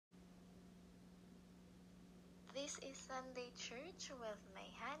This is Sunday Church with my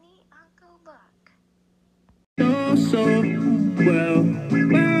honey, Uncle Buck. So well,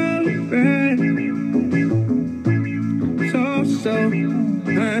 right. So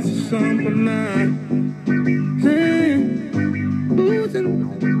that's something mine. Boozing,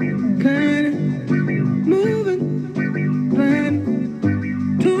 kinda moving, planning,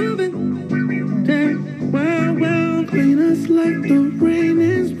 moving. Well, clean us like the rain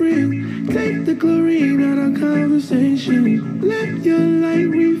in spring. Take the chlorine out of conversation. Let your light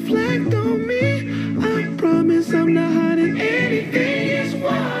reflect on me. I promise I'm not hiding anything. It's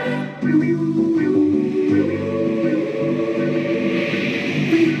water.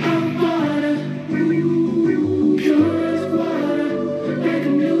 We are water. Pure as water, like a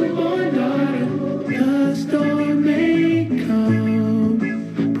newborn daughter. The storm may come,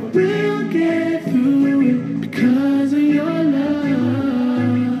 but we'll get through it because of your love.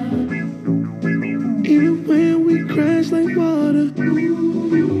 Even when we crash like water.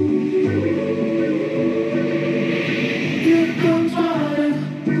 Here comes water.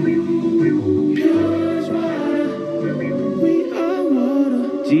 Pure as water. We are water.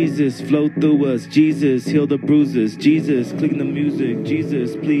 Jesus, flow through us. Jesus, heal the bruises. Jesus, clean the music.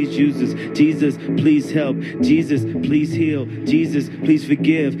 Jesus, please use us. Jesus, please help. Jesus, please heal. Jesus, please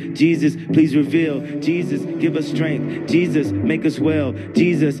forgive. Jesus, please reveal. Jesus, give us strength. Jesus, make us well.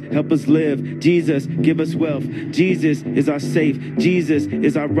 Jesus, help us live. Jesus, give us wealth. Jesus is our safe. Jesus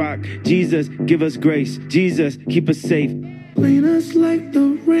is our rock. Jesus, give us grace. Jesus, keep us safe. Clean us like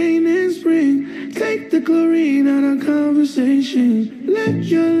the rain in spring. Take the chlorine out of conversation. Let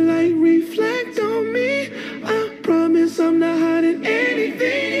your light reflect on me. I promise I'm not hiding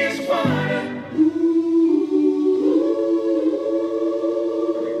anything. It's water.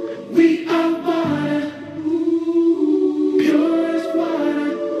 We are water. Pure as water,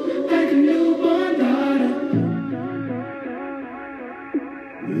 like a newborn daughter.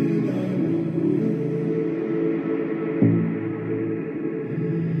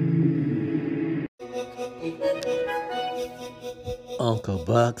 Uncle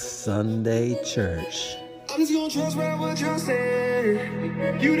Buck's Sunday Church. I'm just gonna trust what you're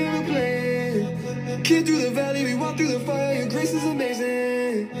saying. You never play. Kid through the valley, we walk through the fire. Your grace is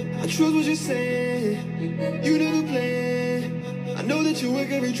amazing. I trust what you're saying. You never play. I know that you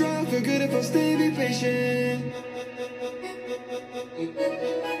work every trial. Feel good if I stay and be patient.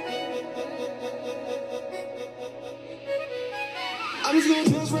 I'm just gonna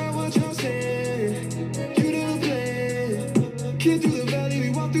trust what you're saying. You never play. Kid through the valley, we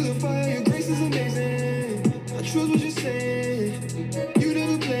walk through the fire. Your grace is amazing. I trust what you're saying. You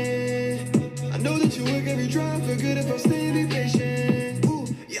never play. I know that you work every trial. Feel good if I stay and be patient. Ooh,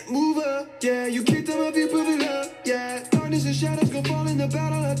 yeah, move up. Yeah, you kicked them up, you prove it up. Yeah, darkness and shadows gon' fall in the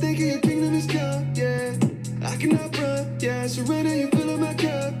battle. I think your kingdom is come. Yeah, I cannot run. Yeah, surrender, you fill up my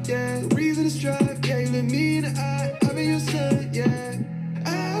cup. Yeah, the reason to strive. Yeah, you let me in the eye. I've been your son. Yeah,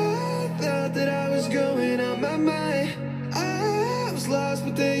 I thought that I was going out my mind. I was lost,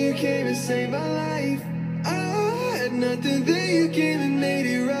 but then you came and saved my life. I had nothing, then you came and made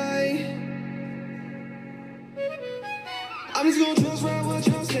it right. I'm just gonna trust what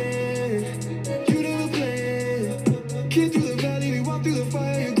you're saying. You never play. Kid through the valley, we walk through the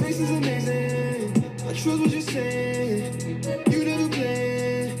fire. Your grace is amazing. I trust what you're saying. You never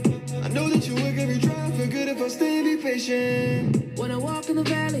play. I know that you work every trial. Feel good if I stay and be patient. When I walk in the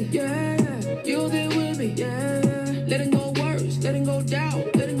valley, yeah, you're there with me, yeah. Letting go worries, letting go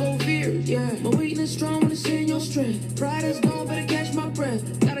doubt, letting go fears, yeah. My weakness strong when it's in your strength. Pride is gone, better catch my breath.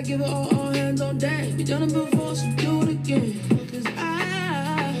 Gotta give it all hands on deck. You done it before, so do it again. Cause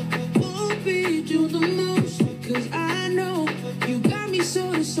I won't beat you the most. Cause I know you got me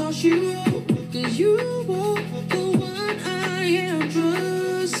so that's all she wrote. Cause you are the one I am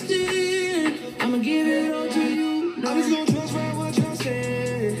trusting. I'ma give it all to you now. I'm just gonna trust what you're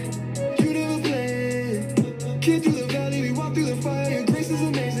saying. You never play. Kid through the valley, we walk through the fire. Your grace is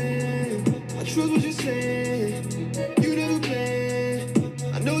amazing. I trust what you're saying. You never play.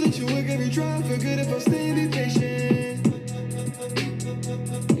 I know that you work every trial. Feel good if I stay and be patient.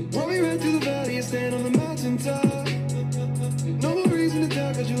 Roll me right through the valley and stand on the mountaintop. No more reason to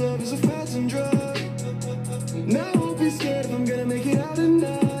doubt, cause your love is a fashion drug. Now I won't be scared if I'm gonna make it out or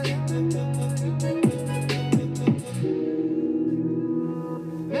not.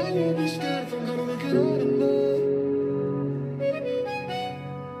 Now I won't be scared if I'm gonna make it out or not.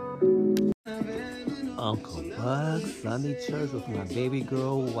 Uncle Buck's Sunday Church with my baby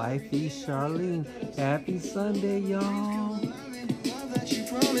girl, wifey Charlene. Happy Sunday, y'all. That you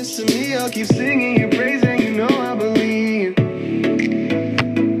promised to me, I'll keep singing your praise, and you know I believe.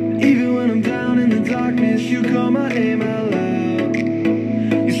 Even when I'm down in the darkness, you come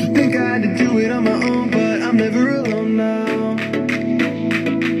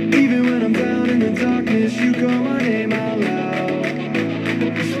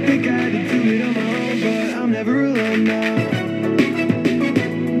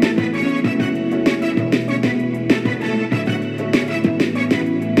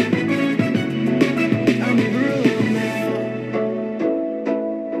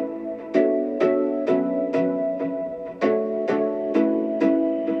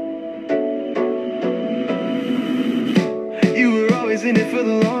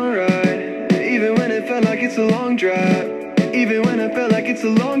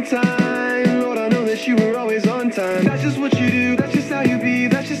it's a long time. Lord, I know that you were always on time. That's just what you do, that's just how you be,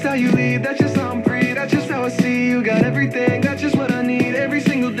 that's just how you leave, that's just how I'm free, that's just how I see you. Got everything, that's just what I need. Every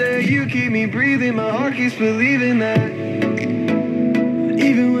single day you keep me breathing, my heart keeps believing that.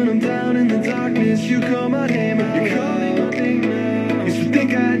 Even when I'm down in the darkness, you call my name out. You're calling my name now. Used to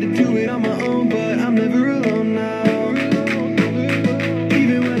think I had to do it on my own, but I'm never alone now.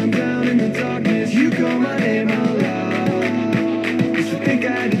 Even when I'm down in the darkness, you call my name out loud. Used to think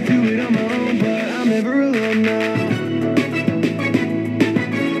I had to do it on my own, but I'm never alone now.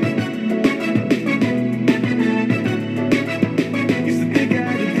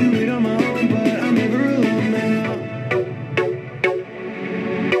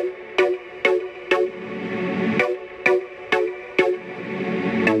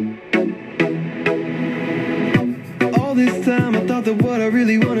 That what I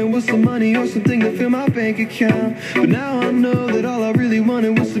really wanted was some money or something to fill my bank account. But now I know that all I really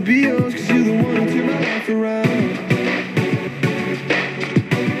wanted was to be yours, cause you're the one who turned my life around.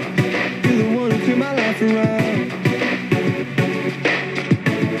 You're the one who turned my life around.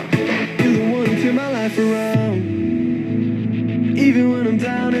 You're the one who turned my life around. Even when I'm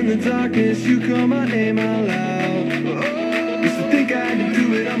down in the darkness, you call my name out loud. Oh, used to think I had to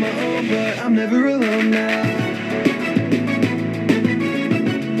do it on my own, but I'm never alone now.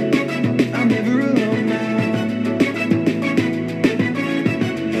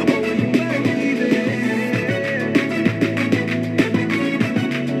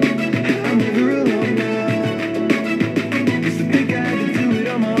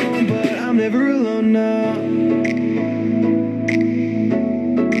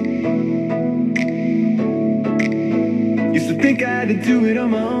 To do it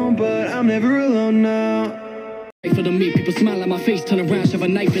on my own, but I'm never alone now. For the me, people smile at my face, turn around, shove a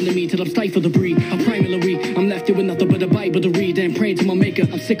knife into me till I'm stifled to breathe. I'm primarily, I'm left here with nothing but a Bible to read and praying to my maker.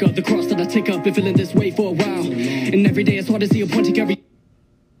 I'm sick of the cross that I take up, been feeling this way for a while. And every day it's hard to see a point to carry.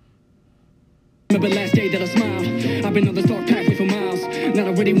 Remember last day that I smiled. I've been on this dark pathway for miles. Now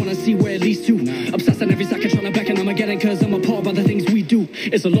I really wanna see where it leads to. Obsessed on every second, trying to back and Armageddon, cause I'm appalled by the things we do.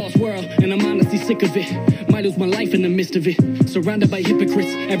 It's a lost world, and I'm honestly sick of it. Might lose my life in the midst of it. Surrounded by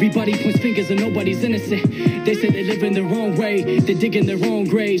hypocrites, everybody points fingers and nobody's innocent. They say they live in their own way, they dig in their own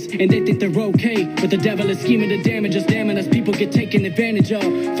graves, and they think they're okay. But the devil is scheming to damage us, damning us. People get taken advantage of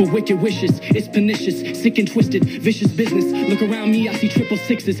for wicked wishes. It's pernicious, sick and twisted, vicious business. Look around me, I see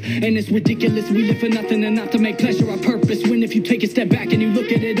 666, and it's ridiculous. We live for nothing and not to make pleasure our purpose. When if you take a step back and you look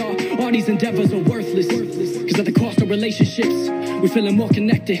at it all these endeavors are worthless. Cause at the cost of relationships, we're feeling more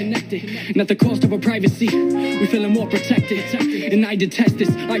connected. And at the cost of our privacy, we're feeling more protected. And I detest this,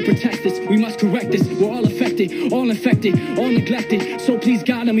 I protest this. We must correct this. We're all affected, all infected, all neglected. So please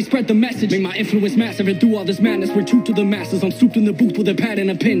God, let me spread the message. Make my influence massive, and through all this madness, we're true to the masses. I'm souped in the booth with a pad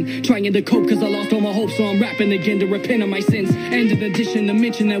and a pen, trying to cope cause I lost all my hope. So I'm rapping again to repent of my sins. And in addition to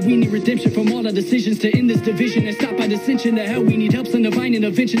mention that we need redemption from all the decisions to end this division and stop our dissension. The hell we need help, some divine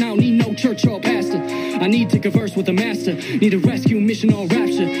intervention. I don't need no church or pastor. I need to converse with the master. Need a rescue mission or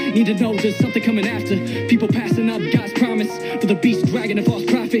rapture. Need to know there's something coming after. People passing up God's promise for the beast, dragon, and false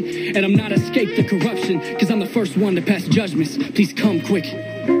prophet. And I'm not escaped the corruption, cause I'm the first one to pass judgments. Please come quick.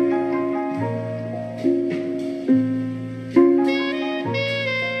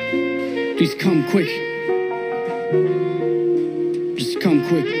 Please come quick. Just come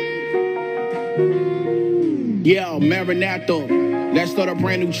quick. Yo, Maranatha, let's start a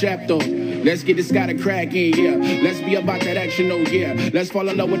brand new chapter. Let's get this guy to crack in, yeah. Let's be about that action, oh yeah. Let's fall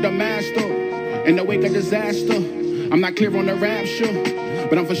in love with the master in the wake of disaster. I'm not clear on the rapture,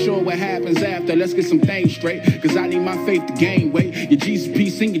 but I'm for sure what happens after. Let's get some things straight, cause I need my faith to gain weight. Your Jesus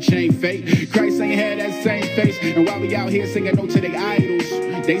peace and your chain fate. Christ ain't had that same face. And while we out here singing no to their idols,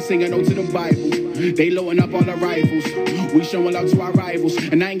 they singing no to the Bible. They loading up all the rifles. We showing love to our rivals.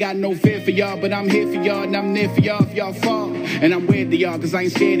 And I ain't got no fear for y'all, but I'm here for y'all, and I'm there for y'all if y'all fall. And I'm with y'all, cause I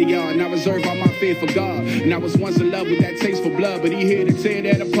ain't scared of y'all. And I reserve all my fear for God. And I was once in love with that taste for blood, but he here to tear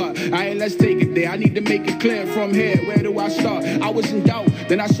that apart. Alright, let's take it there. I need to make it clear from here. Where do I start? I was in doubt,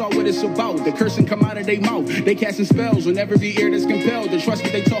 then I saw what it's about. The cursing come out of their mouth. They casting spells on every ear that's compelled to trust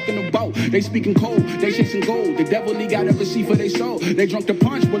what they talking about. They speaking cold, they chasing gold. The devil he got a receipt for their soul. They drunk the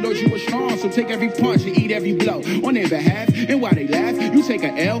punch, but Lord, you were strong. So take every punch and eat every blow on their behalf. And while they laugh, you take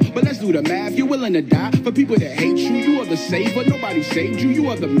an L, but let's do the math. You're willing to die for people that hate you. You are the savior, nobody saved you. You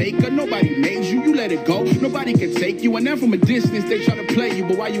are the maker, nobody made you. You let it go, nobody can take you. And then from a distance, they try to play you.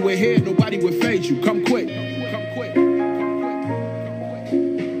 But while you were here, nobody would fade you. Come quick, come quick.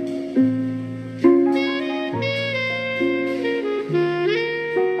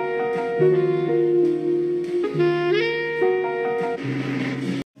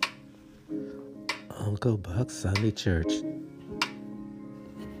 Uncle Buck Sunday Church.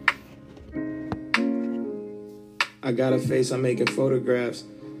 I got a face, I'm making photographs.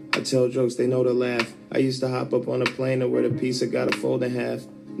 I tell jokes, they know to laugh. I used to hop up on a plane to where the pizza got a fold in half.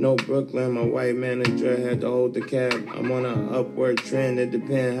 No Brooklyn, my white manager had to hold the cab. I'm on an upward trend, it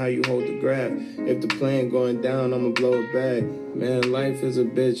depends how you hold the grab. If the plane going down, I'ma blow it back. Man, life is a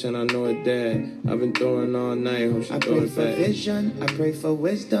bitch and I know it, Dad. I've been throwing all night, hope she I throw pray it for back. vision, I pray for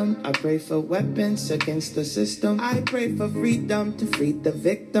wisdom, I pray for weapons against the system. I pray for freedom to free the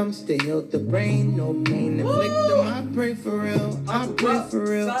victims, to heal the brain, no pain inflict them. I pray for real, I pray for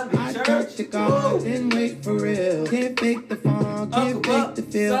real. I talk to God and wait for real. Can't fake the fun, can't fake the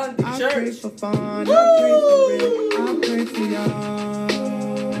feel. I pray for fun, I pray for real, I pray for y'all.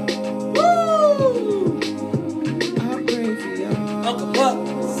 Uncle Buck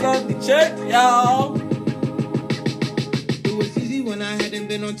Sunday Church, y'all. It was easy when I hadn't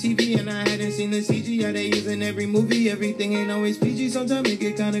been on TV and I hadn't seen the CG. How they using every movie, everything ain't always PG. Sometimes it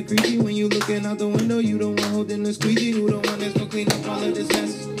get kinda creepy when you looking out the window. You the one holding the squeegee, who the one that's gonna clean up all of this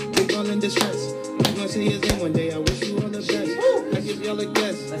mess. We all in distress. I'm gonna say his name one day. I wish you all the best. I give y'all a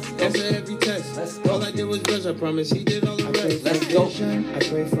guess. Answer every test. All I did was brush. I promise he did all the rest. Let's go. I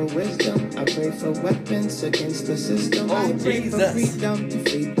pray for wisdom. I pray for weapons against the system. I pray for freedom to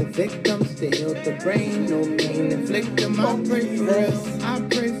free the victims, to heal the brain, no pain inflict them. I pray for real. I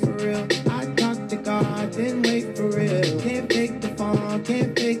pray for real. I talk to God, then wait for real. Can't fake the fun,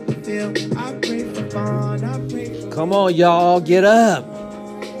 can't fake the feel. I pray for fun. I pray for. Come on, y'all, get up.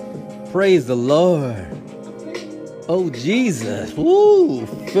 Praise the Lord. Oh, Jesus. Woo,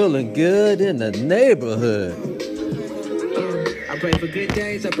 feeling good in the neighborhood. I pray for good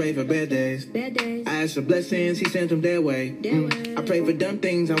days, I pray for bad days. Bad days. I ask for blessings, he sent them their way. I pray for dumb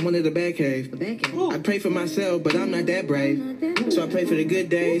things, I wanted a bad cave. I pray for myself, but I'm not that brave. So I pray for the good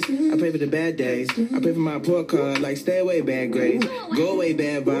days, I pray for the bad days. I pray for my report card, like stay away bad grades. Go away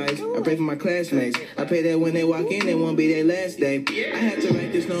bad vibes, I pray for my classmates. I pray that when they walk in, it won't be their last day. I have to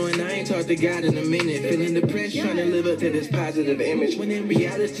write this knowing I ain't talked to God in a minute. Feeling depressed, trying to live up to this positive image. When in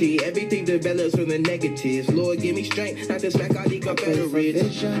reality, everything develops from the negatives. Lord, give me strength, not to smack all these I pray for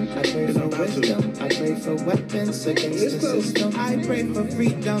vision, I pray for wisdom, I pray for weapons against the system. I pray for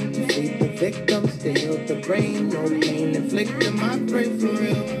freedom to free the victims, to heal the brain, no pain inflict them. I pray for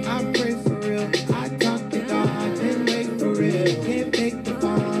real, I pray for real. I talk to God and wait for real. Can't fake the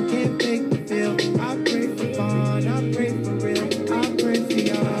fun, can't fake the feel. I pray for fun, I pray for real. I pray for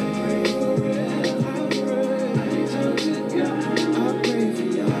y'all. I pray for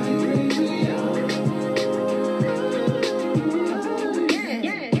y'all.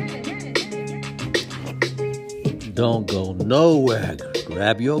 Don't go nowhere.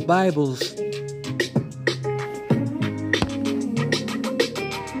 Grab your Bibles.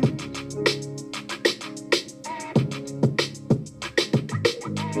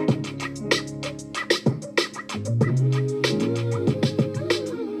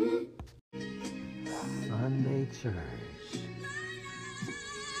 Sunday Church.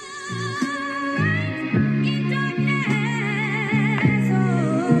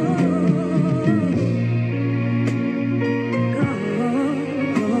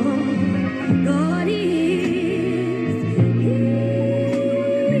 God is,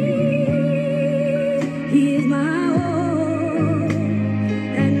 He is my all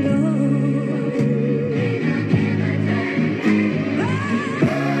and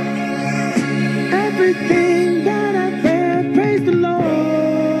Everything that I've had, praise the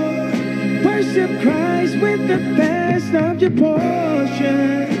Lord. Worship Christ with the best of your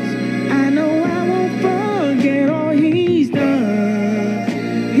portions. I know I won't forget all He's done.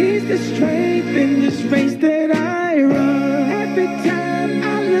 He's the strength in this race that I run. Every time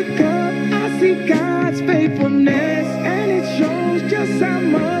I look up, I see God's faithfulness, and it shows just how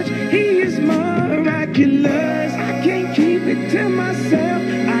much He is miraculous. I can't keep it to myself.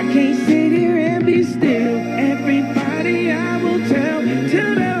 I can't sit here and be still. Everybody I will tell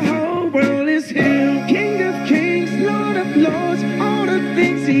till the whole world is healed. King of kings, Lord of lords, all the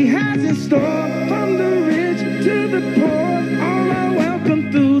things He has in store. From the rich to the poor, all are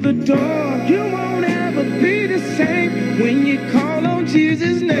welcome through the door. You won't ever be the same when you call on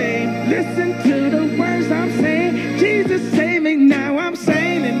Jesus' name. Listen to the words I'm saying. Jesus saved me, now I'm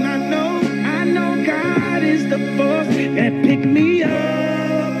saying, and I know God is the force that picked me up.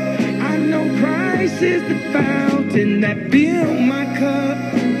 I know Christ is the fountain that filled my cup.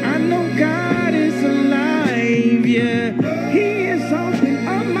 I know God is alive, yeah. He is opening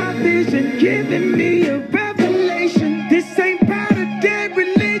up my vision, giving me a revelation. This ain't about a dead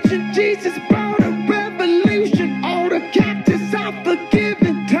religion. Jesus brought a revolution. All the captives are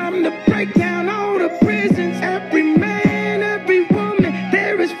forgiven. Time to break down all the prison.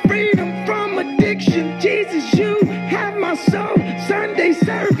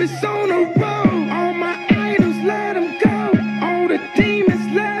 Jesus on the road. All my idols, let them go. All the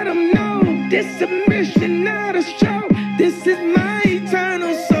demons, let them know. This a mission, not a show. This is my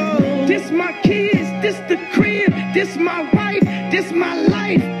eternal soul. This my kids, this the crib. This my wife, this my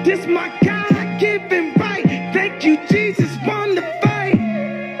life. This my God-given right. Thank you, Jesus, won the fight.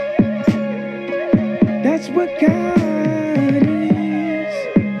 That's what God is.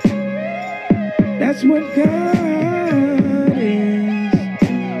 That's what God is.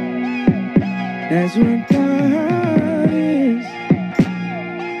 That's what God is.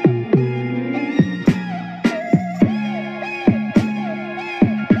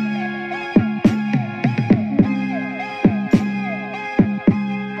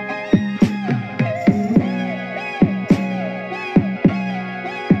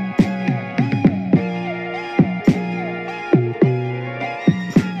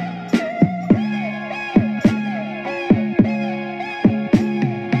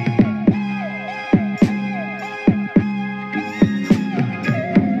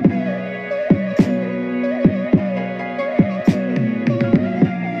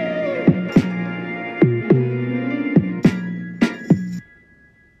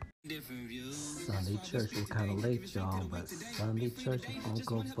 Sunday church was kind of late, y'all, but Sunday church with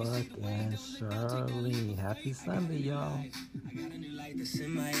Uncle Buck and Charlene. Happy Sunday, y'all. I got a new light that's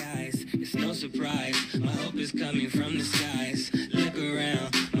in my eyes. It's no surprise. My hope is coming from the skies. Look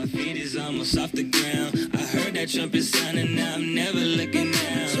around, my feet is almost off the ground. I heard that trumpet sounding, now I'm never looking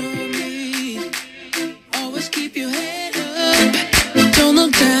down. Told me, always keep your head up, don't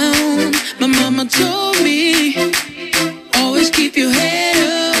look down. My mama told me, always keep your head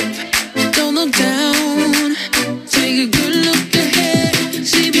up, don't look down. Take a good look ahead,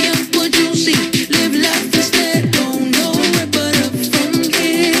 see beyond what you see. Live life instead, go nowhere but up from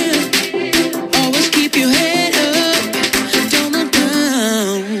here. Always keep your head up, don't look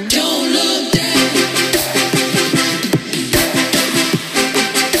down. Don't look down.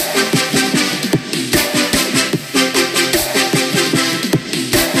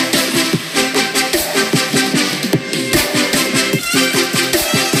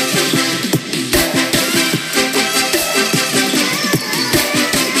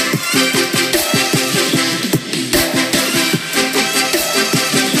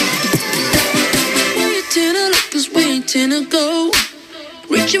 To go,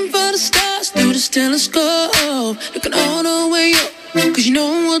 reaching for the stars through this telescope, looking all the way up, cause you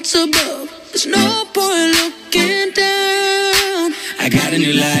know what's above. There's no point looking down. I got a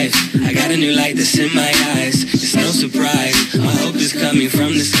new life, I got a new light that's in my eyes. It's no surprise, my hope is coming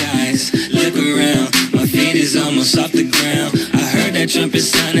from the skies. Look around, my feet is almost off the ground. I heard that trumpet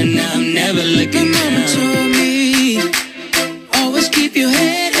sounding, now I'm never looking down. Mama told me, always keep your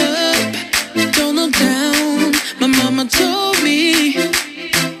head up, don't look down. My mama told me,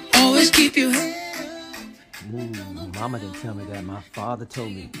 always keep your head up. Ooh, mama didn't tell me that. My father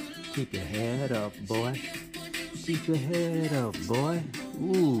told me, keep your head up, boy. Keep your head up, boy.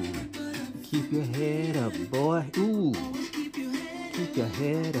 Ooh, keep your head up, boy. Ooh, keep your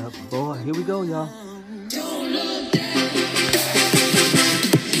head up, boy. Here we go, y'all. Don't look down.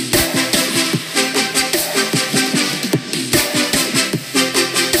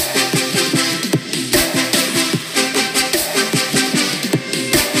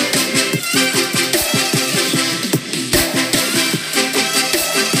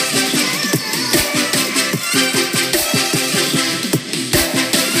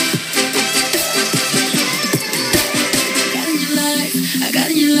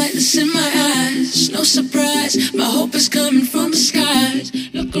 In my eyes, no surprise. My hope is coming from the skies.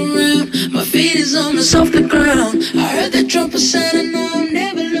 Look around, my feet is almost off the ground. I heard that trumpet sound and now I'm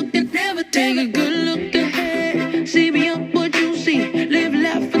never looking, never take a good look ahead. See beyond what you see, live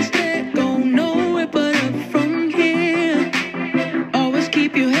life instead. Go nowhere but up from here. Always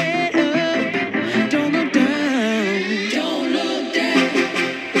keep your head up, don't look down. Don't look down.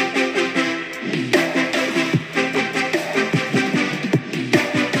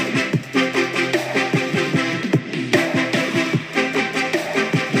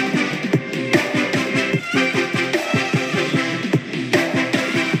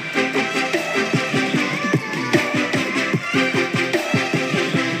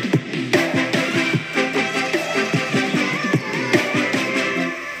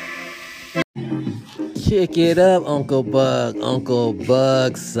 Kick it up, Uncle Buck. Uncle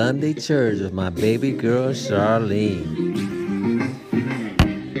Buck Sunday Church with my baby girl, Charlene.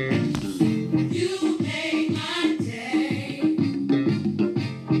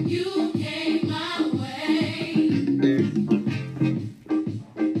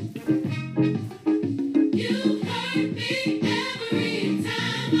 Every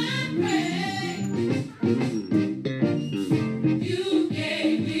time I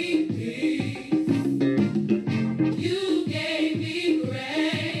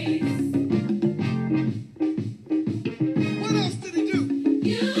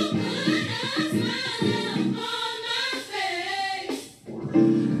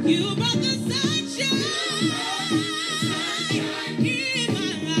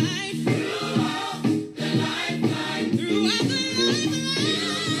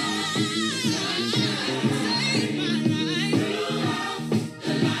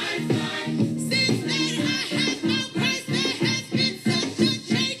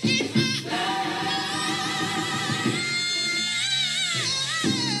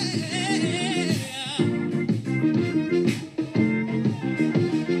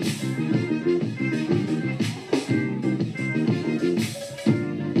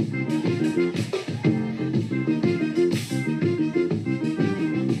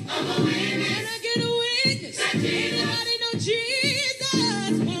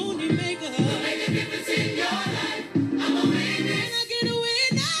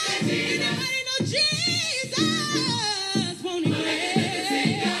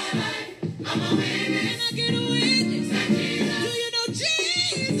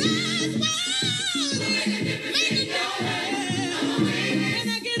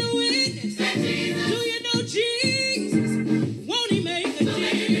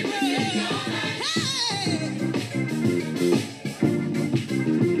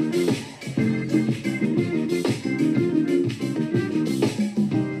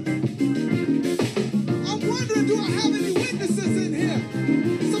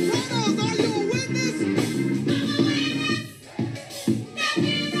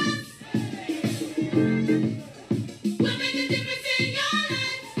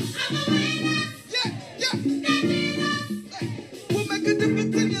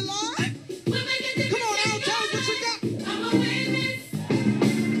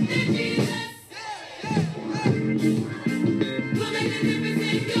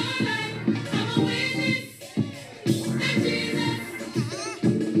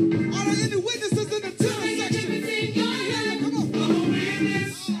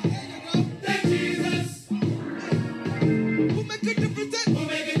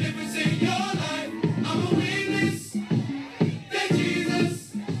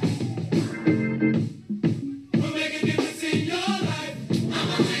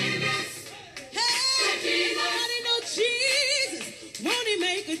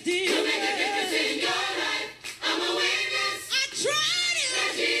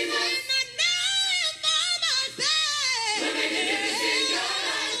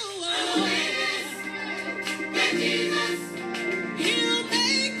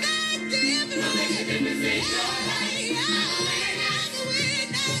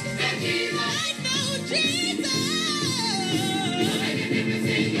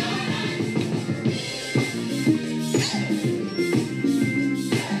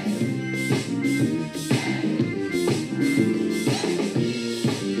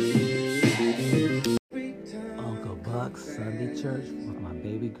Sunday church with my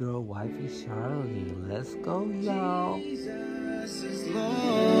baby girl, wifey Charlie. Let's go, y'all. Jesus is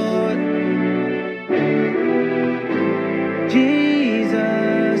Lord.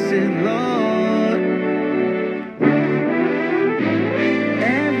 Jesus is Lord.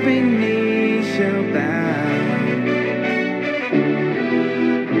 Every knee shall bow.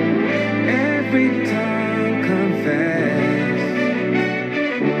 Every tongue confess.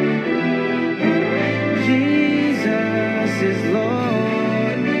 Is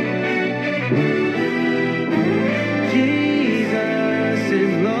Lord. Jesus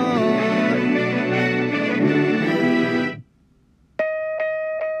is Lord.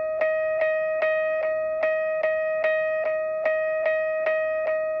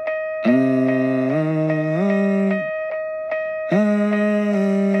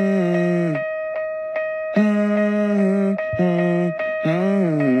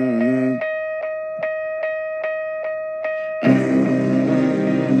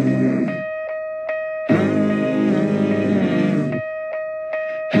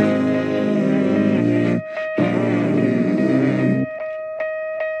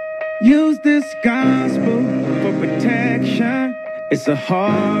 Use this gospel for protection. It's a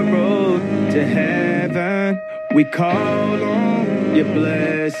hard road to heaven. We call on your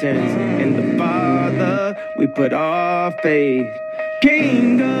blessings. In the Father, we put our faith.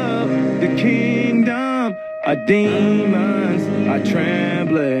 King of the kingdom, our demons are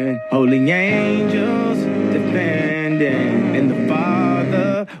trembling. Holy angels defending. In the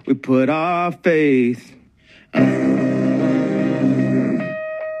Father, we put our faith.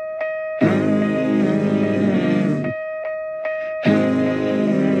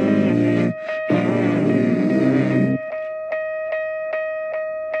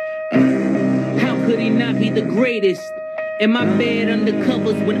 Could he not be the greatest? In my bed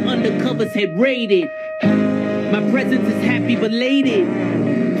undercovers when undercovers had raided. My presence is happy belated.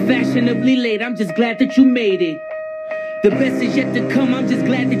 Fashionably late, I'm just glad that you made it. The best is yet to come, I'm just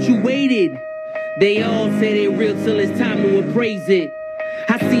glad that you waited. They all say they're real till it's time to appraise it.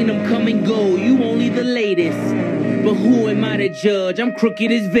 I seen them come and go, you only the latest. But who am I to judge? I'm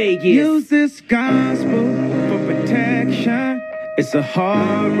crooked as Vegas. Use this gospel for protection. It's a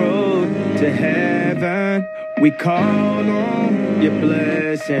hard road to heaven. We call on your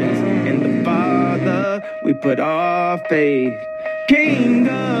blessings. In the Father, we put our faith. King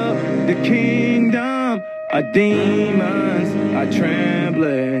of the kingdom, our demons are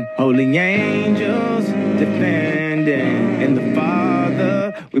trembling. Holy angels defending. In the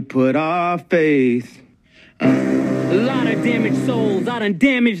Father, we put our faith. A lot of damaged souls, I done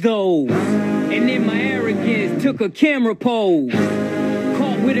damaged those. And in my arrogance, took a camera pose.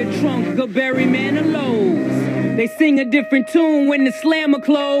 Caught with a trunk of Barry Manilow's. They sing a different tune when the slammer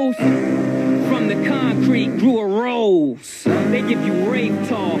close. From the concrete grew a rose. They give you rape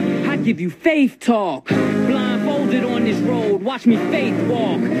talk, I give you faith talk. Blindfolded on this road, watch me faith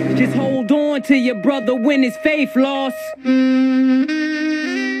walk. Just hold on to your brother when his faith lost.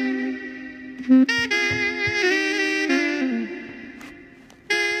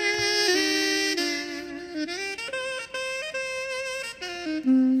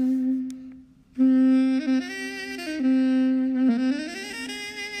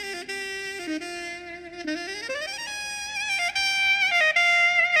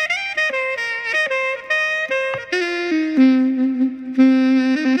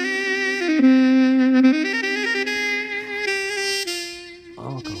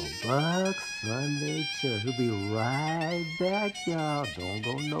 Uncle Buck Sunday Church. We'll be right back, y'all. Don't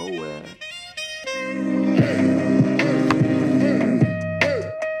go nowhere.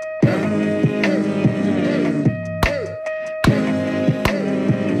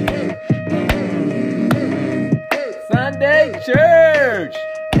 Sunday Church.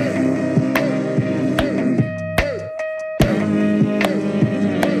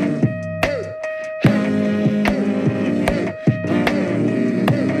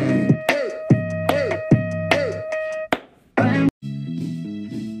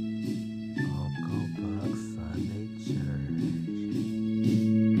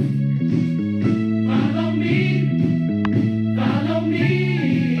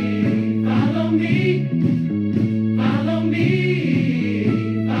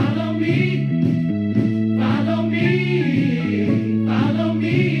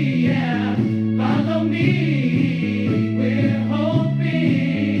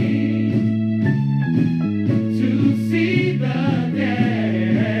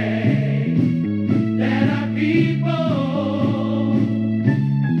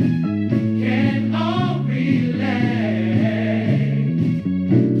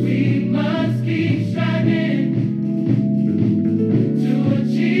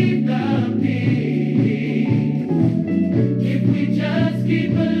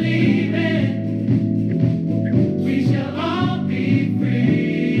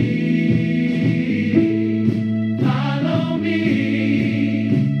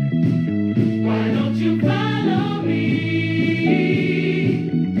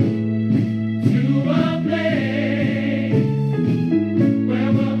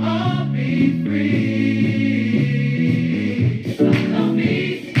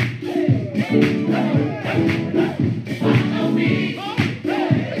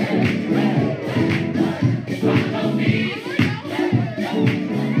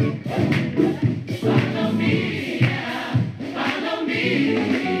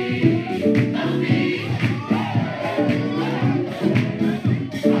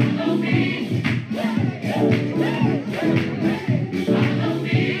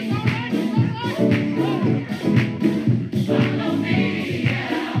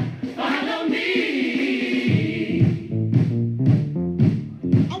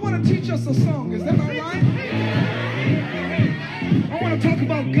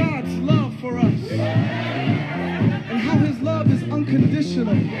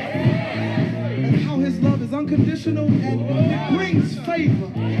 unconditional. And how his love is unconditional and brings favor.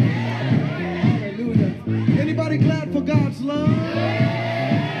 Hallelujah. Anybody glad for God's love?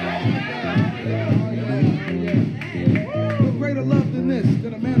 No greater love than this,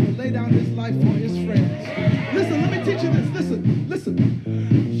 that a man will lay down his life for his friends. Listen, let me teach you this. Listen,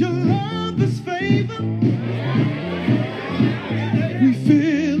 listen. Your love is favor. We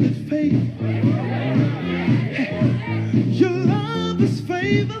feel it favor. Your love is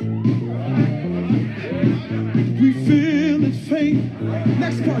favor. We feel it favor.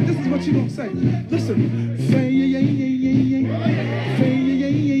 Next part, this is what you're going to say. Listen. Favor,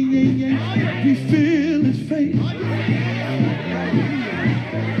 we feel it favor.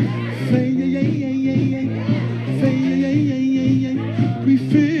 We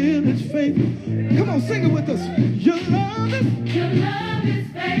feel its favor. Come on, sing it with us. Your love is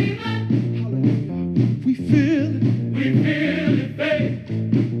favor. Hallelujah. We feel it. We feel it favor.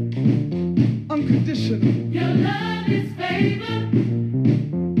 Unconditional. Your love is favor.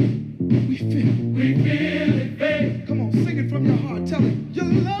 We feel it favor. Come on, sing it from your heart. Tell it. Your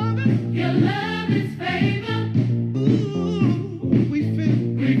love is favor. Ooh, we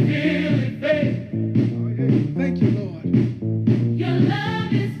feel it favor. Thank you, Lord. Your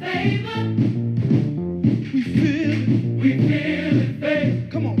love is favor. We feel it, favor.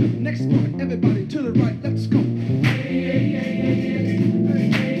 Come on, next part, everybody to the right, let's go. We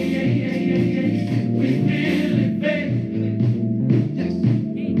feel it, favor. Yes,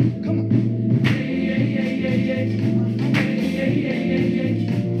 come on.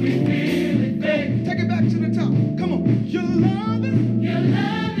 We feel it, favor.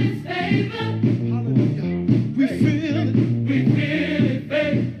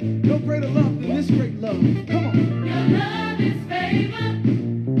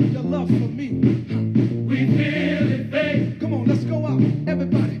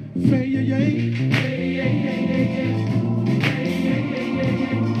 Everybody, say yeah, yeah.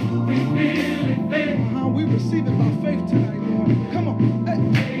 We receive it by faith tonight, Lord. Come on. Hey.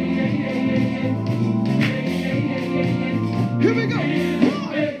 Here we go. 1,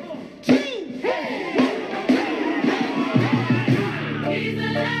 2. He's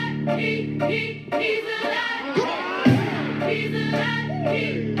alive. He's alive. He's alive.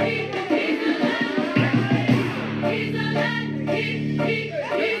 He's alive. He's alive. He's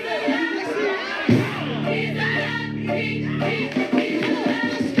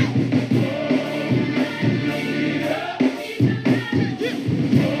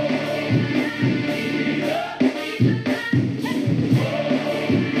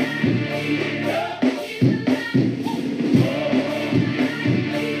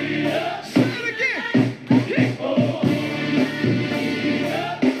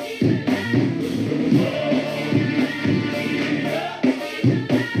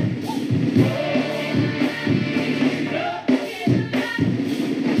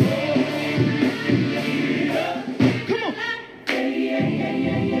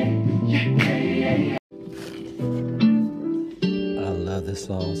This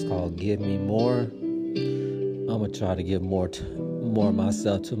song's called Give Me More. I'm gonna try to give more of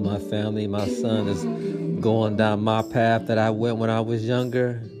myself to my family. My son is going down my path that I went when I was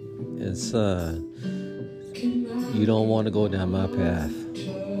younger. And son, you don't want to go down my path.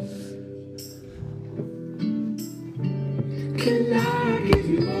 Can I give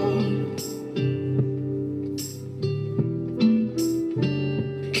you more?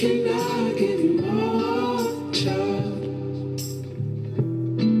 Can I give you more, child?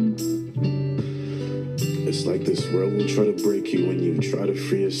 It's like this world will try to break you when you try to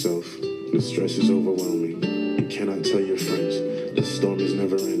free yourself. The stress is overwhelming. You cannot tell your friends. The storm is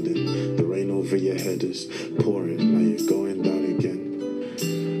never ending. The rain over your head is pouring. Now you're going down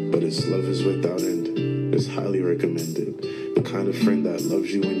again. But it's love is without end. It's highly recommended. The kind of friend that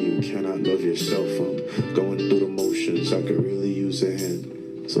loves you when you cannot love yourself. Going through the motions, I could really use a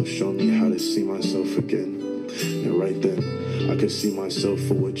hand. So show me how to see myself again. And right then, I could see myself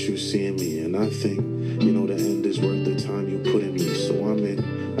for what you see in me. And I think, you know, the end is worth the time you put in me. So I'm in,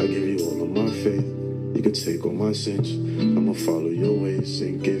 I give you all of my faith. You could take all my sins. I'ma follow your ways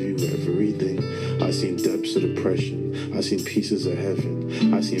and give you everything. I seen depths of depression. I seen pieces of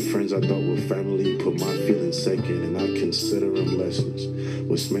heaven. I seen friends I thought were family put my feelings second. And I consider them lessons.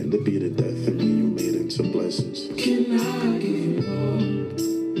 What's meant to be the death in me, you made into blessings. Can I give you more?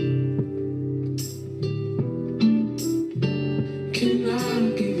 Can I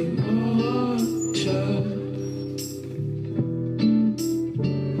give you more, child?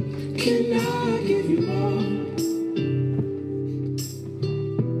 Can I give you more?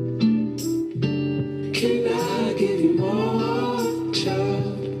 Can I give you more, child?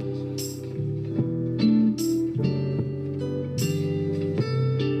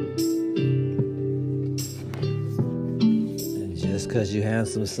 And just because you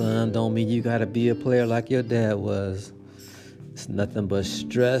handsome, son, don't mean you gotta be a player like your dad was. It's nothing but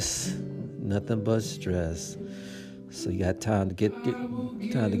stress, nothing but stress. So you got time to get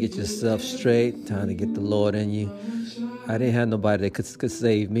yourself straight, time to get the Lord in you. I didn't have nobody that could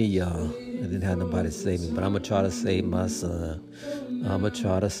save me, y'all. I didn't have nobody to save me, but I'm gonna try to save my son. I'm gonna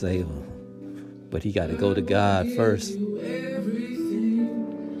try to save him, but he got to go to God first. Everything,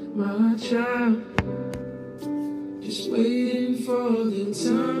 my child. Just waiting for the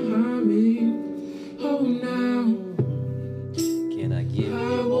time. Oh, now. Can I give you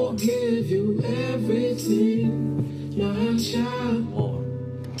I will give you everything, my child. more?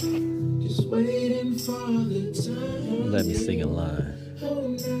 Just waiting for the time. Let me sing a line.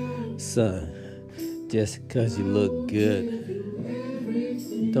 Son, just because you look good,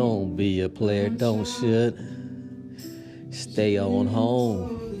 don't be a player, don't should. Stay on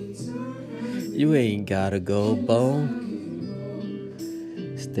home. You ain't gotta go bone.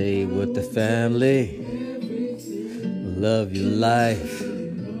 Stay with the family. Love your life.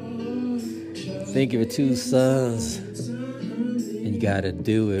 Think of your 2 sons, and you gotta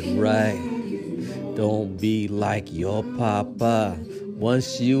do it right. Don't be like your papa.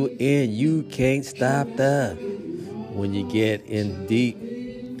 Once you in, you can't stop that. When you get in deep,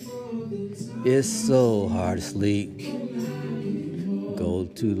 it's so hard to sleep. Go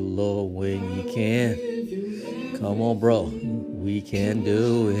to the Lord when you can. Come on, bro, we can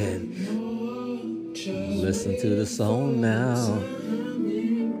do it. Listen to the song now.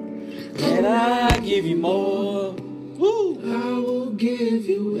 Can I give you more? Woo! I will give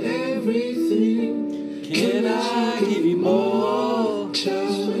you everything. Can I give you more?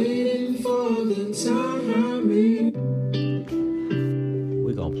 Just waiting for the time.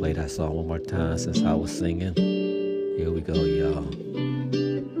 We're gonna play that song one more time since I was singing. Here we go, y'all.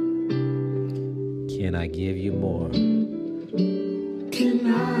 Can I give you more?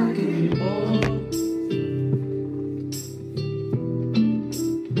 Can I give you more?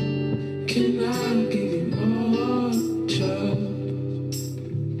 Can I give you more, child?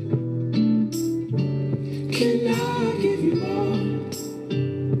 Can I give you more?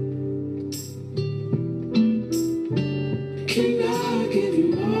 Can I give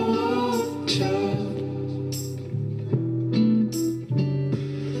you more, child?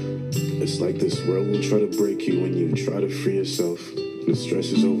 It's like this world will try to break you when you try to free yourself. The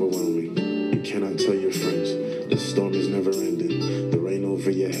stress is overwhelming. You cannot tell your friends. The storm is never ending. The rain over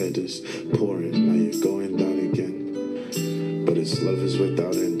your head is pouring. Now you're going down again. But it's love is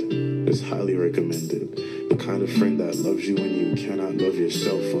without end. It's highly recommended. The kind of friend that loves you when you cannot love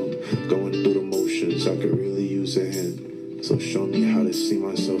yourself. Going through the motions, I could really use a hand. So show me how to see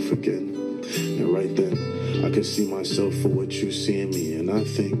myself again. And right then, I could see myself for what you see in me. And I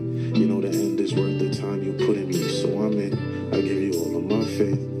think, you know, the end is worth the time you put in me. So I'm in. I give you all of my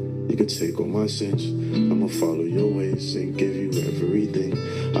faith. You could take all my sins. I'ma follow your ways and give you everything.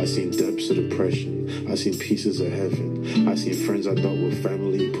 I seen depths of depression. I seen pieces of heaven. I seen friends I thought were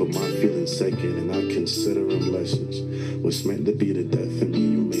family put my feelings second, and I consider them lessons. What's meant to be the death in me,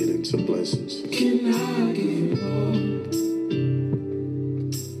 you made into blessings. Can I give you more?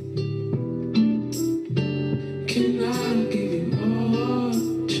 Can I give you more,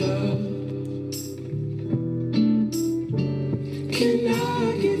 child? Can I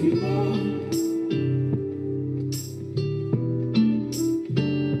give you more?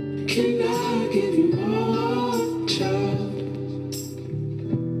 Can I give you more, child?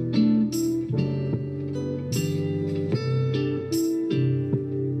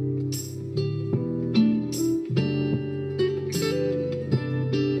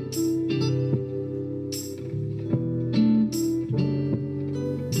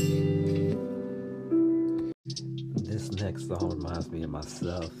 This next song reminds me of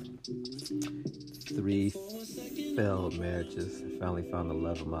myself. 3 failed marriages. Finally found the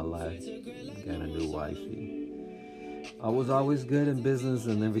love of my life. Got a new wifey. I was always good in business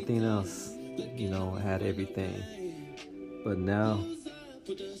and everything else. You know, I had everything. But now,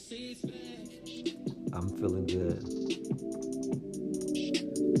 I'm feeling good.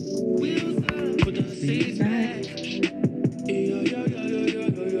 Put the seeds back.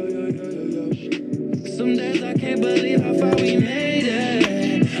 Some days I can't believe how far we made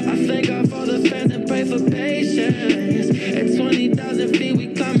it. I thank God for the fans and pray for patience. At 20,000 feet,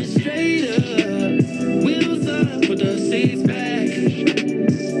 we coming straight up. Wheels up, put the seats back.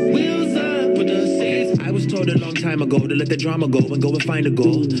 Wheels up, put the seats. I was told a long time ago to let the drama go and go and find a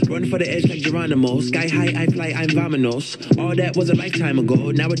goal. Run for the edge like Geronimo. Sky high, I fly, I'm vamonos. All that was a lifetime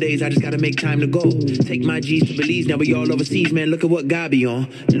ago. Nowadays, I just gotta make time to go. Take my G's to Belize, now we all overseas, man. Look at what God be on.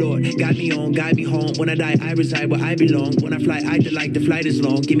 Lord, guide me on, guide me home. When I die, I reside where I belong. When I fly, I delight, the flight is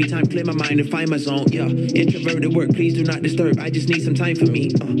long. Give me time, clear my mind and find my zone. Yeah, introverted work, please do not disturb. I just need some time for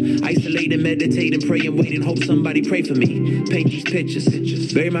me. Isolate and meditate and pray and wait and hope somebody pray for me. Paint these pictures,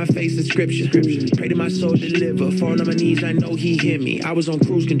 bury my face in scripture. Pray to my soul deliver. Fall on my knees, I know he hear me. I was on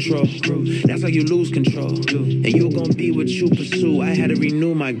cruise control. That's how you lose control. And you gon' be what you pursue. I had to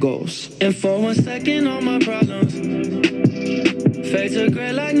renew my goals. And for 1 second, all my problems fade to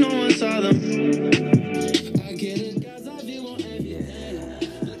gray like no one saw them. I get it, guys, I feel on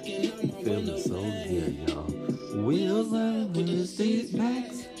Feeling so good, y'all. Wheels up, put the seat back.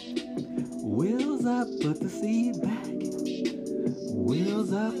 Wheels up, put the seat back.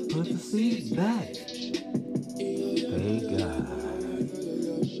 Wheels up, put the seat back. Thank God.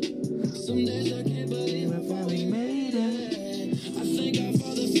 Some days I can't believe how far we made it. I thank God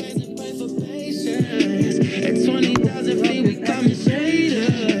for the fans and pray for patience. At 20,000 feet, we coming straight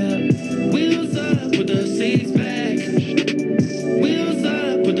up. Wheels up, put the seats back. Wheels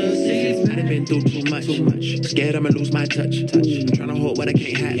up, put the seats back. I've been through too much. Scared I'ma lose my touch. I'm trying to hold what I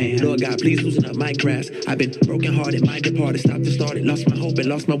can't have. Lord God, please loosen up my grasp. I've been broken hearted, mind departed, stopped and started, lost my hope and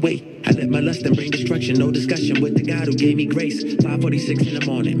lost my way. I let my lust and bring destruction, no discussion with the God who gave me grace. 5:46 in the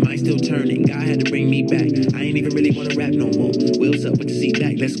morning, mind still turning. God had to bring me back. I ain't even really wanna rap no more. Wheels up with the seat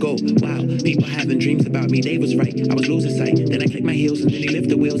back, let's go. Wow, people having dreams about me, they was right. I was losing sight. Then I clicked my heels and then he lift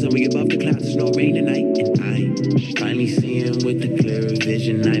the wheels and we above the clouds. There's no rain tonight, and I'm finally seeing with the clearer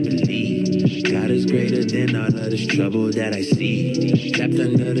vision. I believe God is greater than all of this trouble that I see. Trapped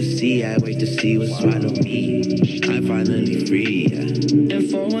under the sea, I wait to see what swallow me. I'm finally free. And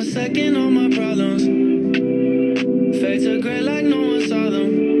for 1 second, all my problems fade to gray like no one saw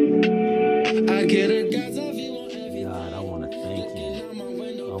them. I get it, guys, I feel on every God, I want to thank you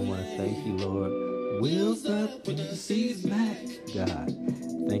Thank you, Lord. Wheels up, put the seats back. God,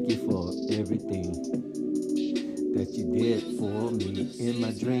 thank you for everything that you did for me in my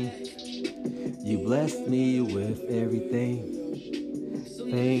dream. You blessed me with everything.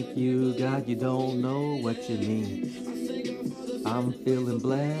 Thank you, God, you don't know what you mean. I'm feeling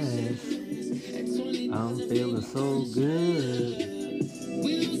blessed. I'm feeling so good.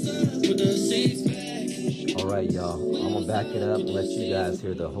 All right, y'all. I'm gonna back it up and let you guys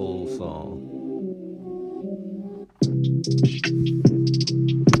hear the whole song.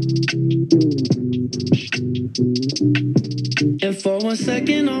 And for 1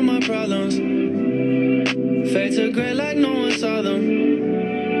 second, all my problems fade to gray like no one saw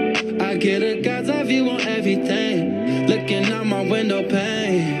them. I get a God's eye view on everything, looking out my window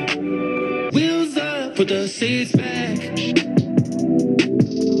pane. Wheels up, put the seats back.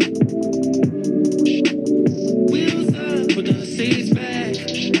 Wheels up, put the seats back.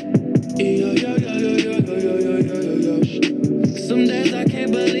 Yo, yo, yo, yo, yo, yo, yo, yo, yo, yo. Some days I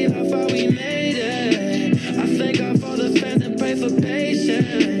can't believe how far we made it. I thank God for the fans and pray for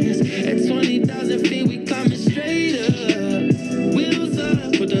patience. At 20,000 feet, we climbing straight up. Wheels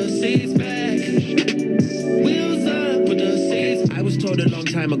up, put the seats back. Wheels up, put the seats back. I was told a long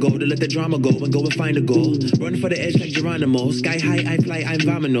time ago to let the drama go and go and find a goal. Run for the edge like Geronimo. Sky high, I fly, I'm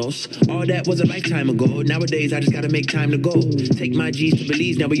Vamanos. All that was a lifetime ago. Nowadays, I just gotta make time to go. Take my G's to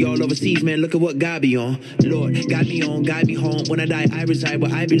Belize, now we all overseas, man. Look at what God be on. Lord, guide me on, guide me home. When I die, I reside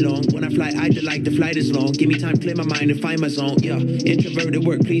where I belong. When I fly, I delight, the flight is long. Give me time, clear my mind and find my zone. Yeah, introverted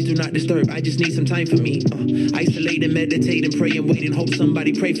work, please do not disturb. I just need some time for me. Isolate and meditate and pray and wait and hope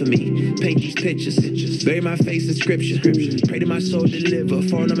somebody pray for me. Paint these pictures, bury my face in scripture. Pray to my soul deliver.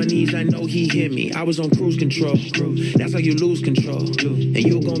 Fall on my knees, I know he hear me. I was on cruise control. That's how you lose control. And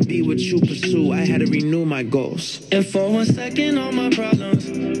you gon' be what you pursue. I had to renew my goals. And for 1 second, all my problems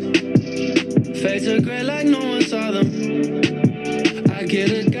fade to gray like no one saw them. I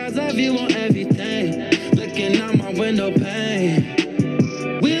get a God's eye view on everything, looking out my window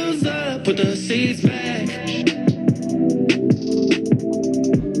pane. Wheels up, put the seats back.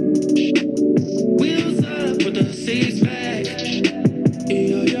 Wheels up, put the seats back.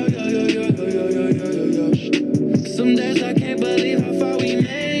 Yo, yo, yo, yo, yo, yo, yo, yo, yo, yo. Some days I can't believe how far we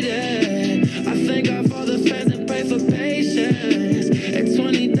made it. I thank God for the fans and pray for patience. At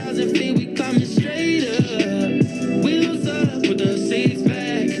 20,000 feet, we climbing straight up. Wheels up, put the seats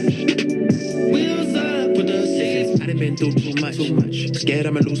back. Wheels up, put the seats back. I done been through too much. Scared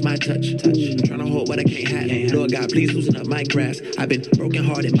I'ma lose my touch. Trying to hold what I can't have. Lord God, please loosen up my grasp. I've been broken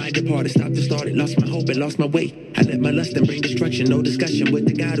hearted, mind departed, stopped and started, lost my hope and lost my way. I let my lust and bring destruction, no discussion with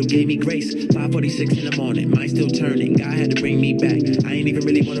the God who gave me grace. 5:46 in the morning, mind still turning. God had to bring me back. I ain't even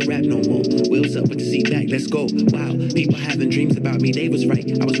really wanna rap no more. Wheels up with the seat back, let's go. Wow, people having dreams about me, they was right.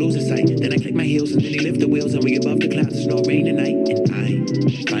 I was losing sight. Then I clicked my heels and then he lift the wheels and we above the clouds. There's no rain tonight, and I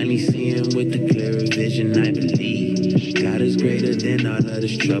finally see him with the clearer vision. I believe God is greater than all of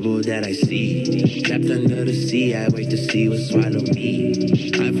this trouble that I see. Trapped under the sea, I wait to see what swallow me.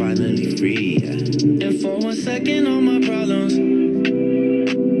 I'm finally free. And for 1 second, all my problems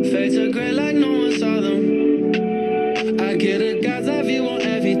fade to gray like no one saw them. I get a God's eye view on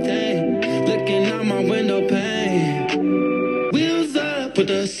everything, looking out my window pane. Wheels up, put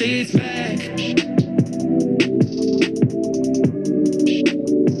the seats back.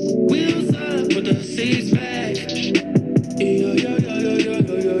 Wheels up, put the seats back. Yo, yo, yo, yo, yo,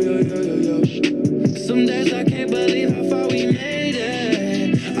 yo, yo, yo, yo, yo. Some days I can't believe how far we made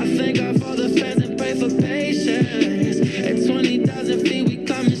it. I thank God for the fans and pray for patience. At 20,000 feet, we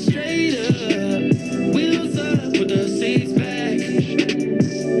climbing straight up. Wheels up, put the seats back.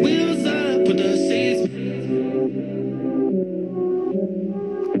 Wheels up, put the seats back.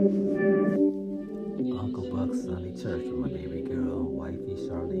 Uncle Buck Sunday Church with my baby girl, wifey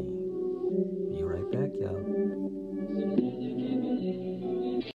Charlene. Be right back, y'all.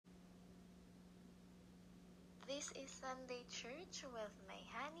 This is Sunday Church with my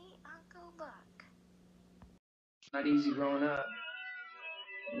honey, Uncle Buck. Not easy growing up.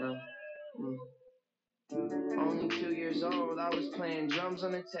 No. Only 2 years old, I was playing drums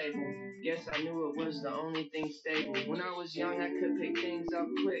on the table. Guess I knew it was the only thing stable. When I was young, I could pick things up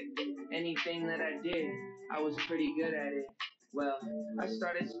quick. Anything that I did, I was pretty good at it. Well, I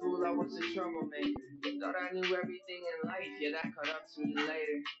started school, I was a troublemaker. Thought I knew everything in life, yeah, that caught up to me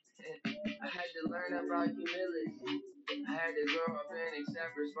later. I had to learn about humility. I had to grow up and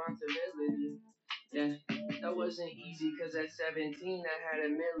accept responsibility. Yeah, that wasn't easy, cause at 17 I had a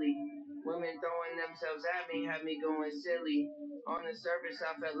milli. Women throwing themselves at me had me going silly. On the surface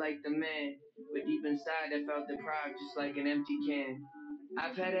I felt like the man, but deep inside I felt deprived just like an empty can.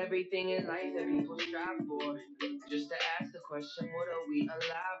 I've had everything in life that people strive for. Just to ask the question, what are we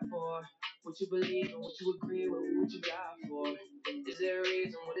alive for? What you believe and what you agree with, what you die for? Is there a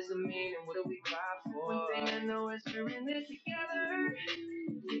reason? What does it mean? And what do we cry for? One thing I know is we're in this together.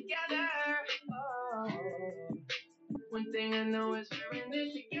 Together. Oh. One thing I know is we're in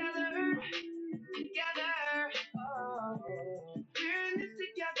this together. Together. Oh. We're in this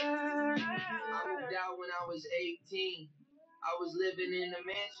together. I moved out when I was 18. I was living in a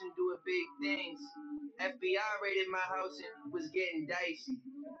mansion doing big things. FBI raided my house and it was getting dicey.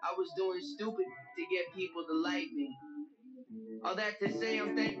 I was doing stupid to get people to like me. All that to say,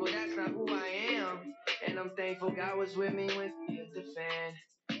 I'm thankful that's not who I am. And I'm thankful God was with me when hit the fan.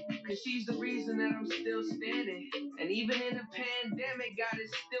 Cause she's the reason that I'm still standing. And even in the pandemic, God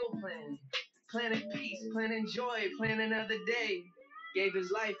is still planning. Planning peace, planning joy, planning another day. Gave his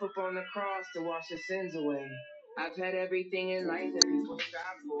life up on the cross to wash his sins away. I've had everything in life that people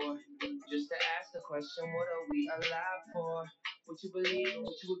strive for. Just to ask the question, what are we alive for? What you believe and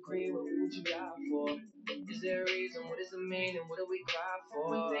what you agree with, what you die for? Is there a reason? What does it mean? And what do we cry for?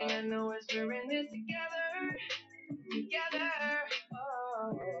 One thing I know is we're in this together. Together.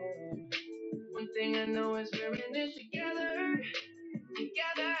 Oh. One thing I know is we're in this together.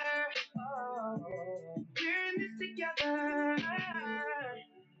 Together. Oh. We're in this together.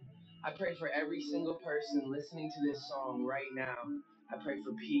 I pray for every single person listening to this song right now. I pray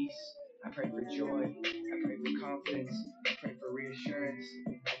for peace. I pray for joy. I pray for confidence. I pray for reassurance.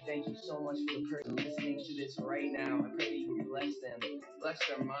 I thank you so much for the person listening to this right now. I pray that you would bless them. Bless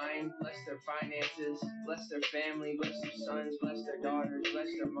their mind. Bless their finances. Bless their family. Bless their sons. Bless their daughters. Bless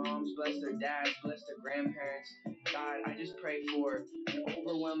their moms. Bless their dads. Bless their grandparents. God, I just pray for an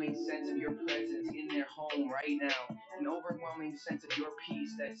overwhelming sense of your presence in their home right now. An overwhelming sense of your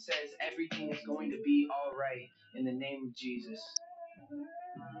peace that says everything is going to be all right. In the name of Jesus.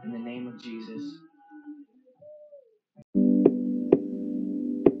 In the name of Jesus.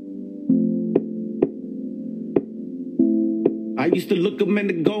 I used to look up in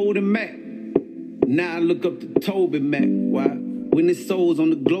the golden Mac. Now I look up to Toby Mac. Why? When his soul's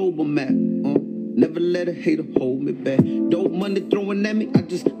on the global map. Never let a hater hold me back. Dope money throwing at me, I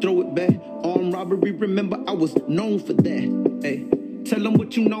just throw it back. Armed robbery, remember I was known for that. Hey, tell them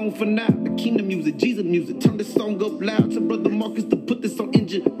what you known for now. The kingdom music, Jesus music. Turn this song up loud. Tell Brother Marcus to put this on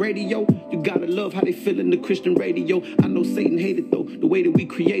Engine Radio. You gotta love how they feel in the Christian radio. I know Satan hated though, the way that we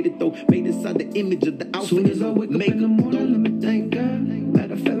created though. Made inside the image of the alpha. Soon as I wake up in the morning, let me thank God.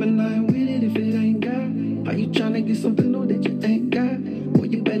 Matter of fact, I ain't with it if it ain't God. Are you tryna get something new that you ain't got? Well,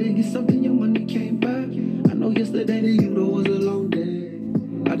 you better get something your money can't buy. I know yesterday that you know was a long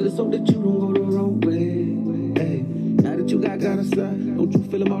day. I just hope that you don't go the wrong way. Hey, now that you got God inside, don't you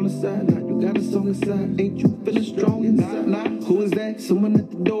feel him all inside? Now you got a song inside, ain't you feeling strong inside? Nah, who is that? Someone at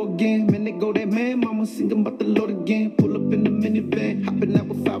the door again. Man, they go that man, mama singing about the Lord again. Pull up in the minivan, hopping out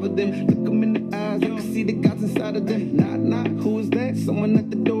with 5 of them. Look them in the eyes, I can see the God's inside of them. Nah, who is that? Someone at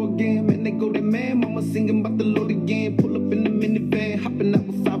the door again. Man, they go that man, mama singing about the Lord again. Pull up in the minivan, hopping out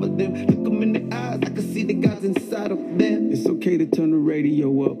with 5 of them. Look them in the eyes, I can see the God's inside of them. It's okay to turn the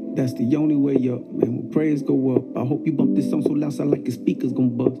radio up. That's the only way up. Man, when prayers go up, I hope you bump this song so loud, sound like your speakers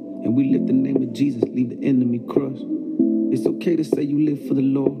gon' bust. And we lift the name of Jesus, leave the enemy crushed. It's okay to say you live for the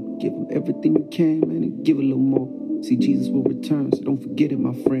Lord. Give him everything you can, man, and give a little more. See, Jesus will return, so don't forget it,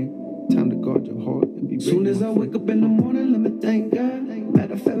 my friend. Time to guard your heart and be ready. Soon as I wake up in the morning, let me thank God.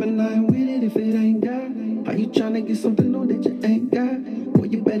 Matter of fact, I ain't with it if it ain't God. Are you tryna get something new that you ain't got? Well,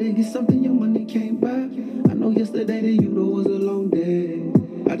 you better get something your money can't buy. I know yesterday that you know was a long day.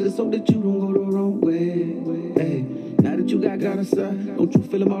 I just hope that you don't go the wrong way. Hey, now that you got God inside, don't you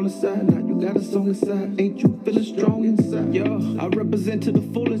feel him all inside? Now you got a song inside, ain't you feeling strong inside? Yo, I represent to the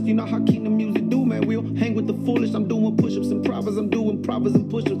fullest. You know how kingdom music do, man. We'll hang with the foolish. I'm doing push-ups and proverbs. I'm doing proverbs and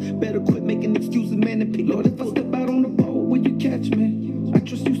push-ups. Better quit making excuses, man, and pick Lord, if I step out on the boat, will you catch me? I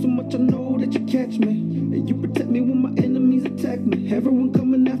trust you so much, I know that you catch me. And you protect me when my enemies attack me. Everyone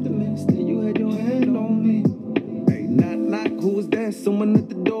coming after me, still you had your hand on me. Hey, knock, who is that? Someone at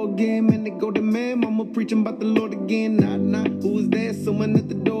the door again, man, they go to man. Mama preaching about the Lord again. Knock, who is that? Someone at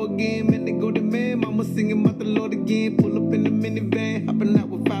the door again, man, they go to man. Mama singing about the Lord again. Pull up in the minivan, hopping out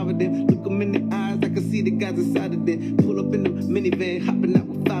with 5 of them. Look them in the eyes, I can see the guys inside of them. Pull up in the minivan, hopping out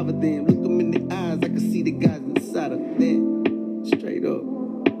with 5 of them. Look them in the eyes, I can see the guys inside of them. Straight up.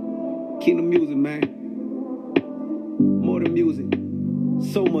 Kingdom music, man. More than music.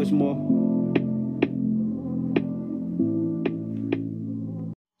 So much more.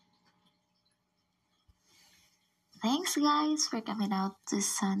 Thanks guys for coming out to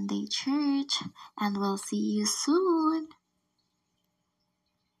Sunday church, and we'll see you soon.